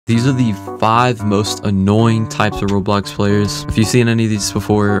These are the 5 most annoying types of Roblox players. If you've seen any of these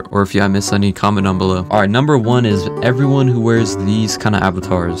before, or if I missed any, comment down below. All right, number 1 is everyone who wears these kind of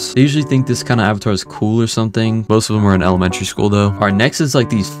avatars. They usually think this kind of avatar is cool or something. Most of them are in elementary school though. All right, next is like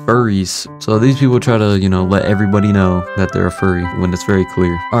these furries. So these people try to, you know, let everybody know that they're a furry when it's very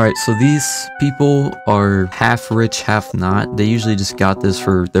clear. All right, so these people are half rich, half not. They usually just got this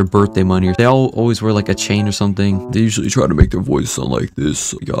for their birthday money. They all always wear like a chain or something. They usually try to make their voice sound like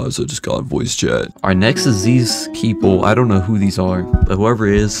this. Guys, I just got voice chat. All right, next is these people. I don't know who these are, but whoever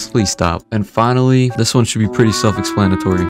it is, please stop. And finally, this one should be pretty self-explanatory.